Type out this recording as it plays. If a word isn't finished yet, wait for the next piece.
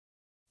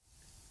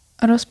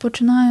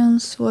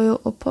Rozpoczynając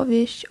swoją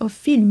opowieść o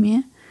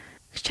filmie,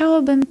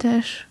 chciałabym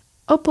też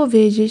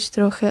opowiedzieć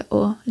trochę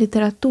o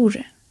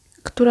literaturze,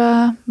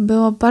 która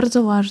była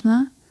bardzo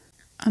ważna,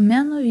 a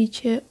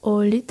mianowicie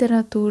o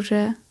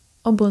literaturze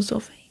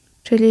obozowej,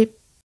 czyli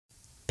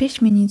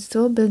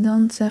piśmiennictwo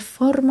będące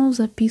formą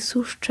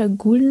zapisu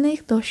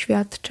szczególnych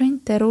doświadczeń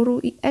terroru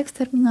i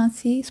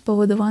eksterminacji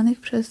spowodowanych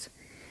przez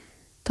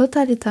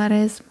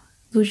totalitaryzm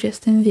w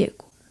XX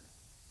wieku.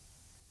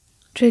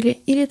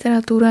 Czyli i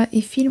literatura,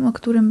 i film, o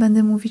którym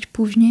będę mówić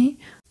później,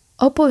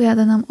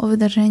 opowiada nam o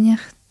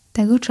wydarzeniach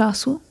tego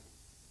czasu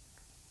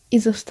i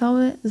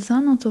zostały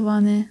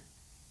zanotowane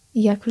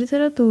jak w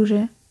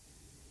literaturze,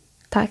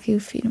 tak i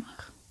w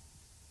filmach.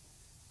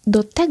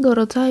 Do tego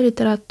rodzaju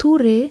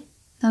literatury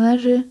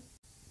należy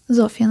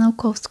Zofia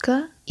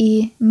Naukowska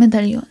i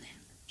Medaliony,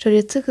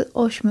 czyli cykl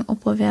 8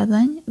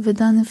 opowiadań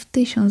wydany w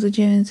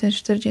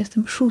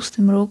 1946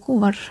 roku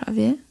w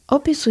Warszawie,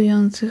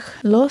 opisujących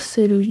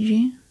losy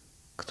ludzi,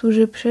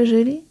 którzy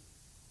przeżyli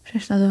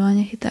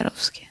prześladowania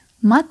hitlerowskie.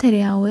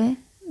 Materiały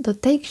do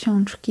tej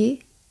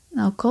książki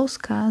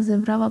Naukowska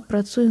zebrała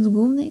pracując w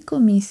Głównej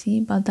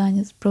Komisji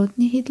Badania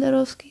Zbrodni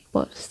Hitlerowskiej w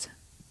Polsce.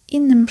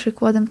 Innym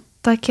przykładem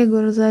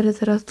takiego rodzaju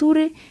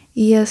literatury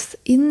jest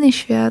Inny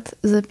świat,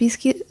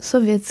 zapiski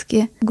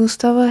sowieckie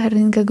Gustawa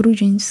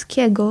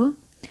Herlinga-Grudzińskiego,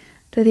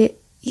 czyli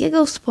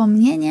jego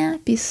wspomnienia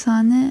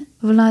pisane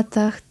w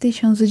latach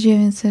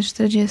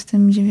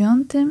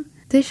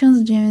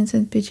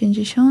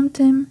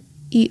 1949-1950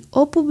 i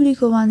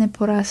opublikowane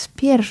po raz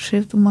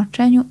pierwszy w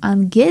tłumaczeniu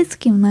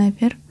angielskim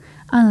najpierw,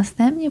 a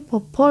następnie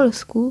po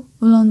polsku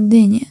w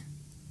Londynie.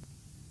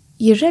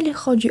 Jeżeli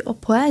chodzi o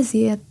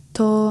poezję,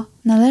 to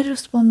należy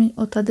wspomnieć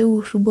o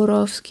Tadeuszu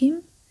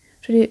Borowskim,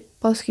 czyli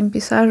polskim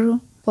pisarzu,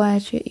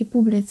 poecie i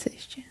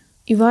publicyście.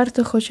 I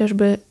warto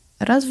chociażby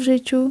raz w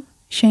życiu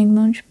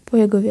sięgnąć po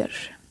jego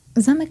wiersze.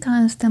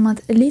 Zamykając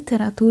temat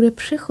literatury,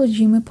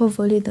 przechodzimy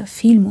powoli do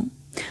filmu,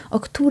 o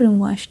którym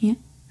właśnie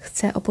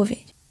chcę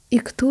opowiedzieć i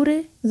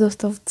który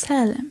został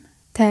celem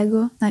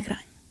tego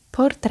nagrania.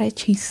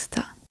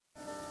 Portrecista.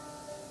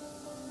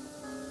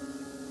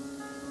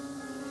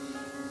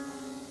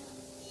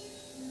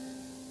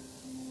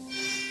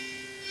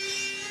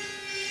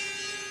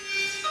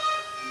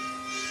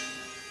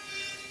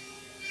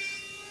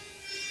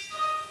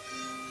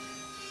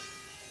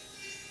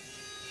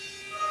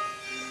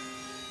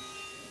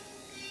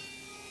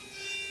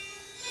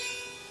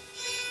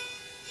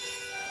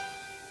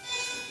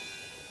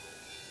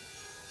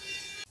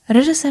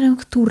 Reżyserem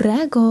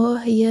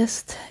którego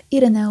jest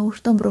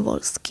Ireneusz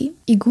Dobrowolski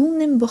i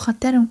głównym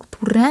bohaterem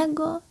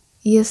którego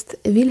jest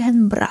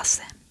Wilhelm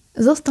Brasse.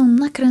 Został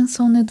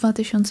nakręcony w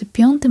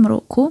 2005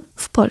 roku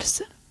w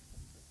Polsce.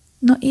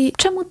 No i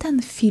czemu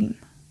ten film?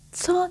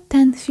 Co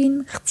ten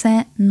film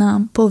chce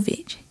nam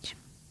powiedzieć?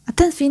 A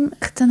ten film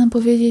chce nam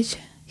powiedzieć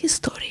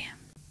historię.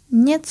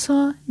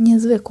 Nieco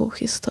niezwykłą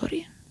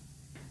historię.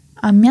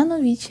 A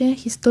mianowicie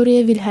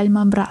historię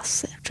Wilhelma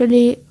Brasse,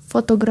 czyli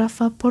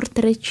fotografa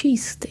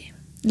portrecisty.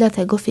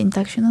 Dlatego film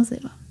tak się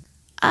nazywa.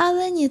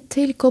 Ale nie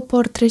tylko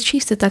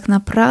portrecisty tak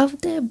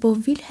naprawdę, bo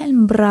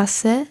Wilhelm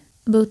Brasse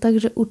był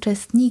także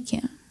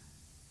uczestnikiem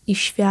i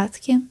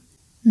świadkiem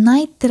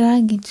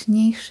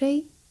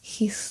najtragiczniejszej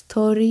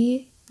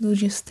historii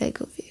XX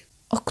wieku,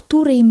 o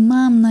której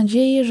mam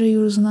nadzieję, że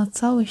już zna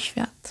cały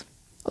świat.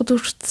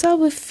 Otóż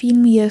cały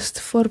film jest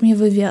w formie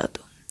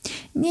wywiadu.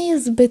 Nie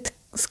jest zbyt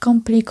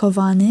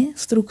skomplikowany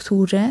w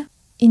strukturze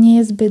i nie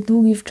jest zbyt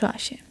długi w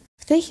czasie.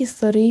 W tej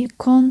historii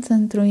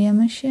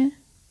koncentrujemy się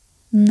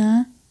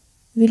na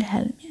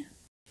Wilhelmie,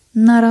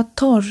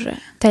 narratorze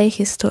tej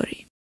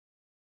historii.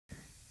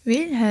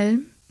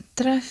 Wilhelm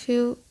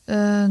trafił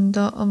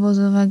do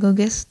obozowego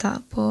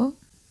gestapo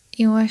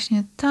i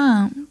właśnie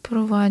tam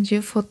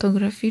prowadzi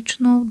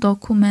fotograficzną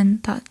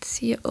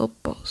dokumentację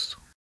obozu.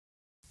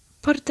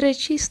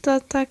 Portrecista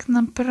tak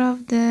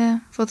naprawdę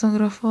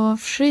fotografował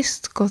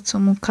wszystko, co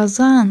mu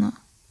kazano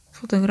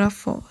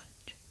fotografować.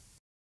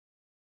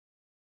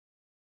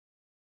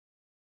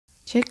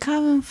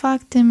 Ciekawym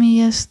faktem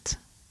jest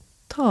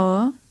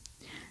to,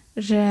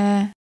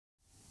 że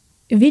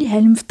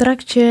Wilhelm w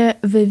trakcie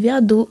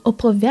wywiadu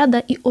opowiada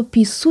i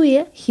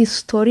opisuje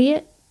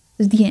historię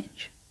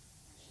zdjęć,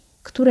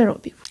 które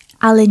robił.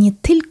 Ale nie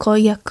tylko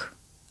jak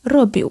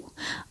robił,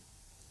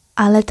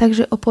 ale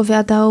także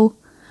opowiadał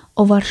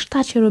o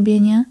warsztacie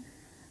robienia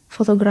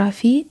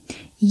fotografii,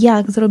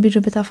 jak zrobić,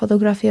 żeby ta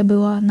fotografia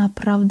była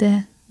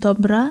naprawdę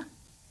dobra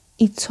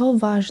i co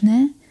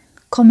ważne,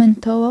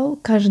 komentował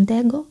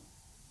każdego,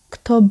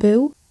 kto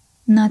był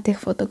na tych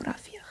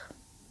fotografiach.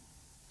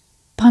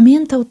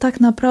 Pamiętał tak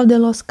naprawdę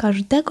los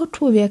każdego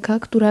człowieka,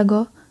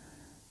 którego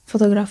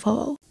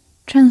fotografował.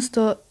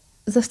 Często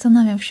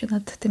zastanawiał się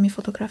nad tymi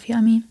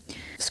fotografiami,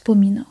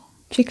 wspominał.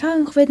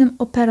 Ciekawym chwytem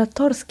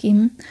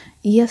operatorskim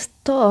jest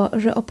to,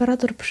 że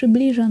operator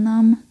przybliża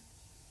nam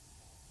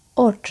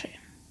oczy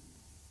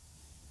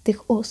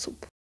tych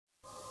osób.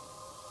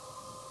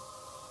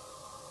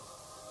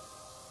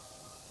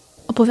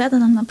 Opowiada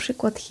nam na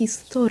przykład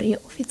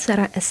historię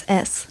oficera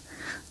SS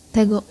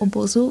tego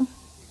obozu,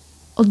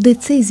 od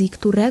decyzji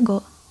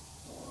którego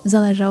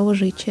zależało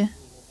życie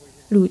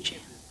ludzi.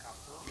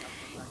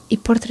 I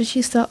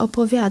portrecista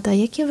opowiada,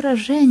 jakie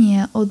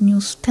wrażenie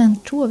odniósł ten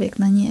człowiek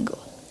na niego.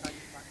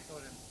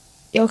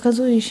 I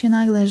okazuje się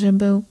nagle, że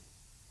był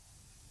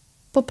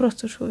po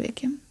prostu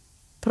człowiekiem.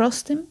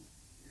 Prostym,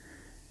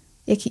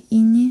 jak i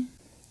inni.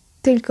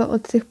 Tylko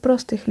od tych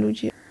prostych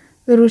ludzi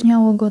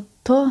wyróżniało go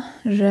to,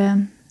 że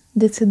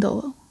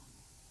decydował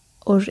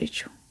o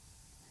życiu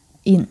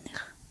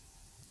innych.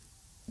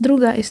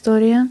 Druga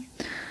historia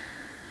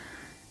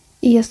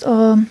jest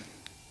o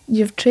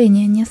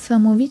dziewczynie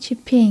niesamowicie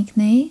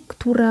pięknej,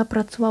 która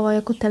pracowała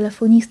jako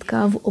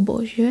telefonistka w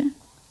obozie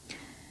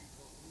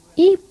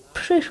i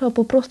przyszła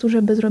po prostu,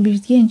 żeby zrobić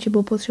zdjęcie,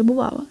 bo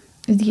potrzebowała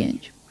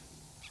zdjęć.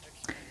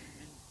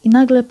 I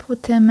nagle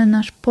potem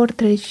nasz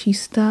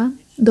portrecista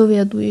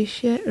dowiaduje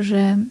się,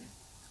 że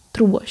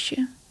truło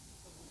się.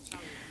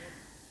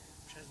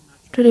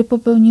 Czyli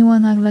popełniła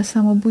nagle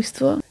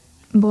samobójstwo,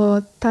 bo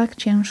tak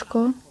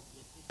ciężko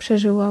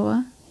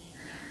przeżywała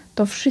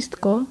to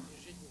wszystko,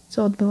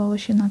 co odbywało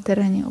się na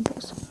terenie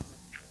obozu.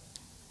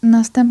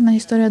 Następna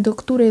historia, do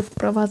której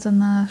wprowadza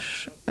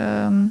nasz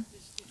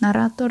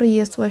narrator,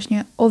 jest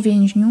właśnie o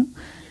więźniu,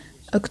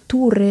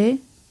 który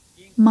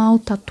miał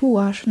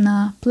tatuaż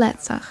na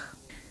plecach.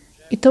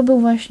 I to był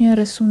właśnie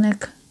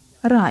rysunek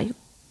raju.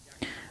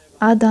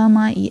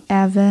 Adama i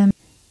Ewy.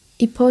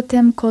 I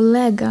potem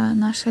kolega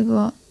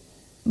naszego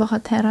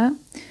bohatera,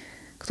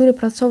 który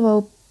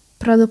pracował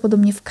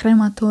prawdopodobnie w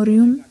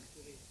krematorium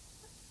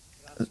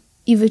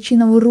i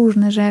wycinał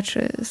różne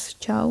rzeczy z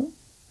ciał,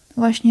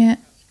 właśnie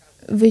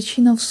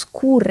wycinał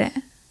skórę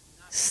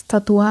z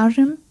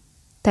tatuażem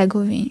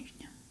tego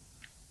więźnia.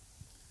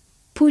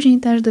 Później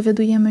też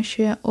dowiadujemy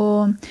się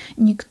o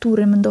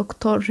niektórym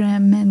doktorze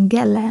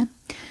Mengele,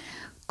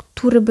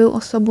 który był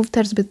osobą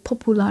też zbyt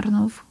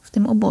popularną w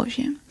tym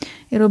obozie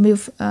i robił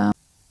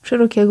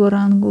szerokiego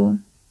rangu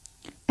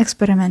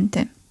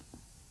eksperymenty.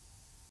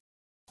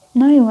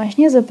 No i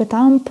właśnie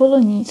zapytałam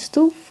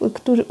polonistów,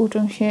 którzy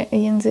uczą się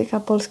języka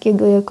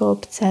polskiego jako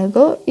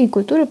obcego i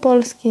kultury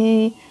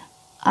polskiej,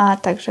 a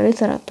także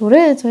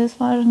literatury, co jest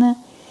ważne,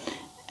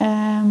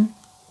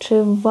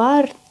 czy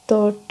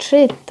warto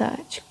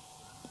czytać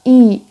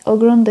i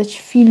oglądać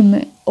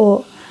filmy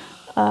o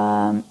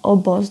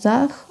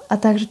obozach, a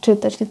także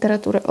czytać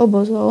literaturę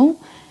obozową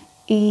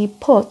i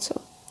po co?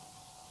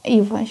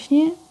 I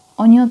właśnie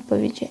oni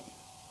odpowiedzieli.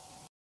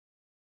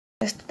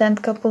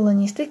 Studentka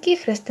polonistyki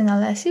Krystyna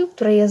Lesiuk,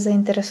 która jest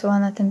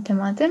zainteresowana tym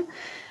tematem,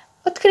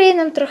 odkryje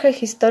nam trochę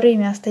historii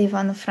miasta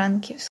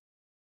Iwano-Frankivsk.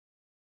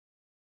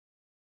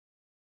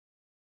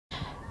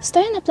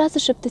 Stoję na placu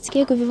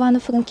Szeptyckiego w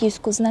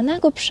Iwano-Frankivsku,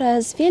 znanego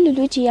przez wielu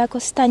ludzi jako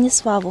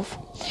Stanisławów.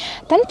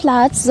 Ten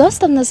plac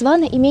został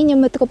nazwany imieniem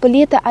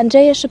metropolity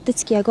Andrzeja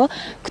Szeptyckiego,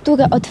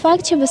 który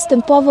otwarcie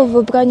występował w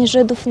obronie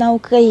Żydów na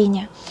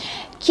Ukrainie.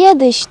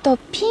 Kiedyś to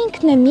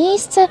piękne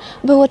miejsce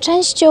było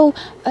częścią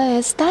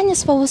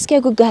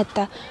stanisławowskiego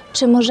getta.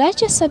 Czy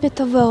możecie sobie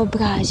to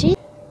wyobrazić?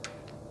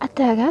 A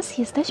teraz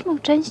jesteśmy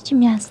w części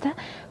miasta,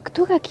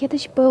 która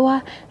kiedyś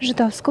była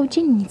żydowską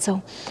dzielnicą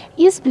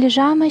i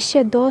zbliżamy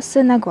się do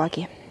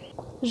synagogi.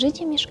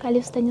 Żydzi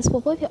mieszkali w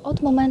Stanisławowie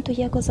od momentu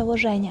jego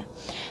założenia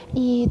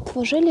i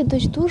tworzyli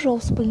dość dużą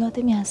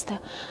wspólnotę miasta,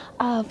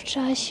 a w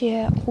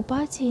czasie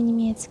okupacji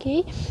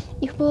niemieckiej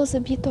ich było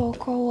zabito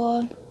około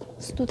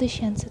 100 000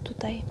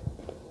 tutaj.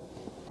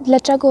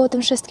 Dlaczego o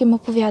tym wszystkim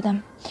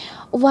opowiadam?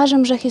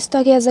 Uważam, że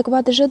historia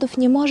zagłady Żydów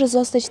nie może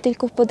zostać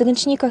tylko w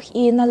podręcznikach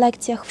i na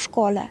lekcjach w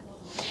szkole.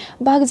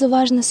 Bardzo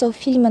ważne są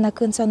filmy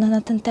nakręcone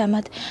na ten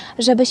temat,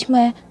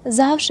 żebyśmy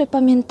zawsze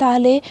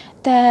pamiętali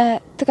tę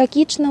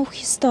tragiczną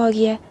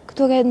historię,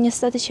 która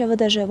niestety się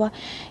wydarzyła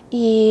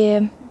i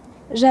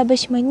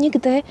żebyśmy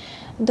nigdy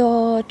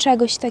do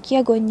czegoś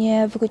takiego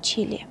nie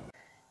wrócili.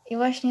 I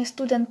właśnie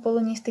student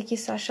polonistyki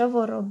Sasza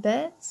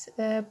Worobec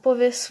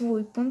powie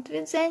swój punkt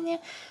widzenia,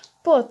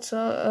 po co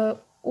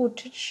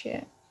uczyć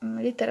się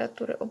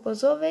literatury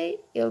obozowej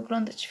i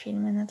oglądać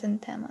filmy na ten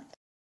temat.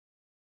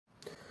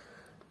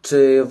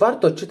 Czy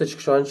warto czytać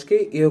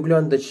książki i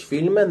oglądać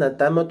filmy na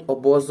temat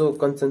obozów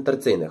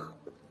koncentracyjnych?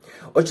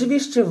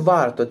 Oczywiście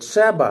warto,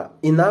 trzeba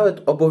i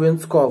nawet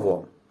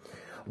obowiązkowo,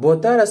 bo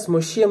teraz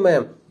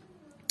musimy,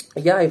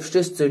 ja i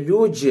wszyscy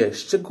ludzie,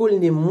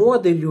 szczególnie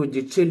młodzi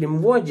ludzie, czyli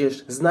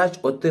młodzież, znać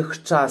o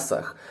tych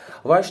czasach,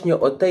 właśnie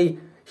o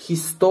tej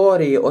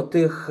historii, o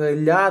tych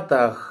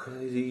latach,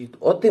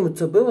 o tym,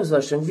 co było w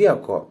zeszłym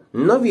wieku.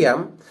 No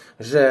wiem,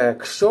 że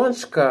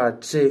książka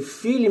czy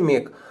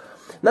filmik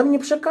nam nie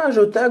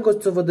przekażą tego,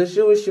 co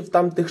wydarzyło się w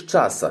tamtych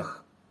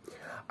czasach.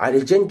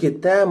 Ale dzięki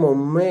temu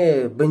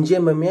my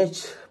będziemy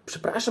mieć,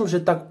 przepraszam,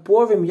 że tak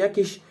powiem,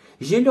 jakieś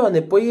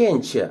zielone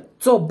pojęcie,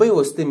 co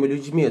było z tymi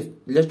ludźmi,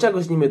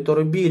 dlaczego z nimi to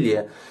robili,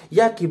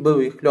 jaki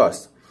był ich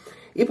los.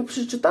 I po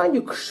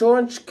przeczytaniu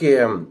książki,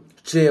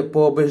 czy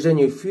po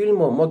obejrzeniu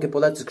filmu mogę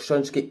polecić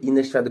książkę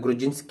Inny Świat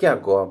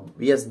Grudzińskiego.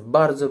 Jest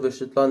bardzo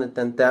wyświetlony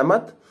ten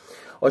temat,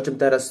 o czym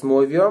teraz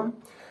mówię.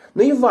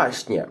 No i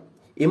właśnie,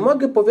 i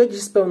mogę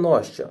powiedzieć z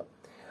pewnością,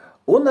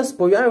 u nas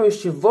pojawiło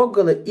się w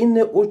ogóle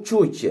inne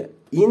uczucie,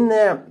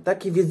 inne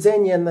takie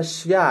widzenie na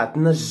świat,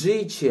 na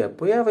życie.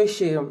 Pojawia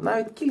się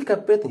nawet kilka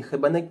pytań,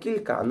 chyba nie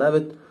kilka, a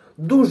nawet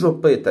dużo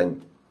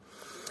pytań.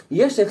 I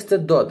jeszcze chcę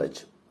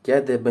dodać,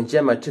 kiedy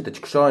będziemy czytać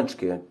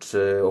książki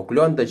czy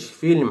oglądać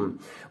film,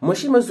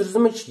 musimy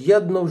zrozumieć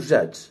jedną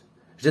rzecz,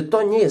 że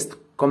to nie jest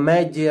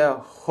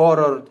komedia,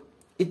 horror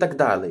i tak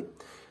dalej.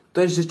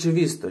 To jest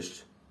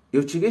rzeczywistość. I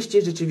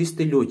oczywiście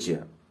rzeczywiści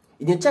ludzie.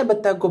 I nie trzeba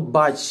tego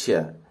bać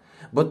się,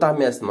 bo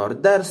tam jest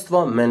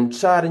morderstwo,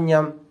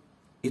 męczarnia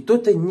i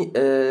tutaj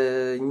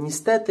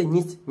niestety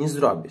nic nie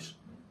zrobisz.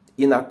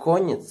 I na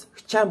koniec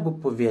chciałbym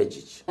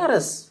powiedzieć,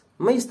 teraz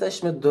my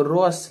jesteśmy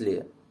dorośli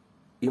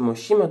i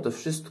musimy to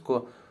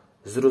wszystko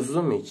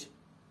zrozumieć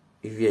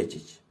i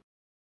wiedzieć.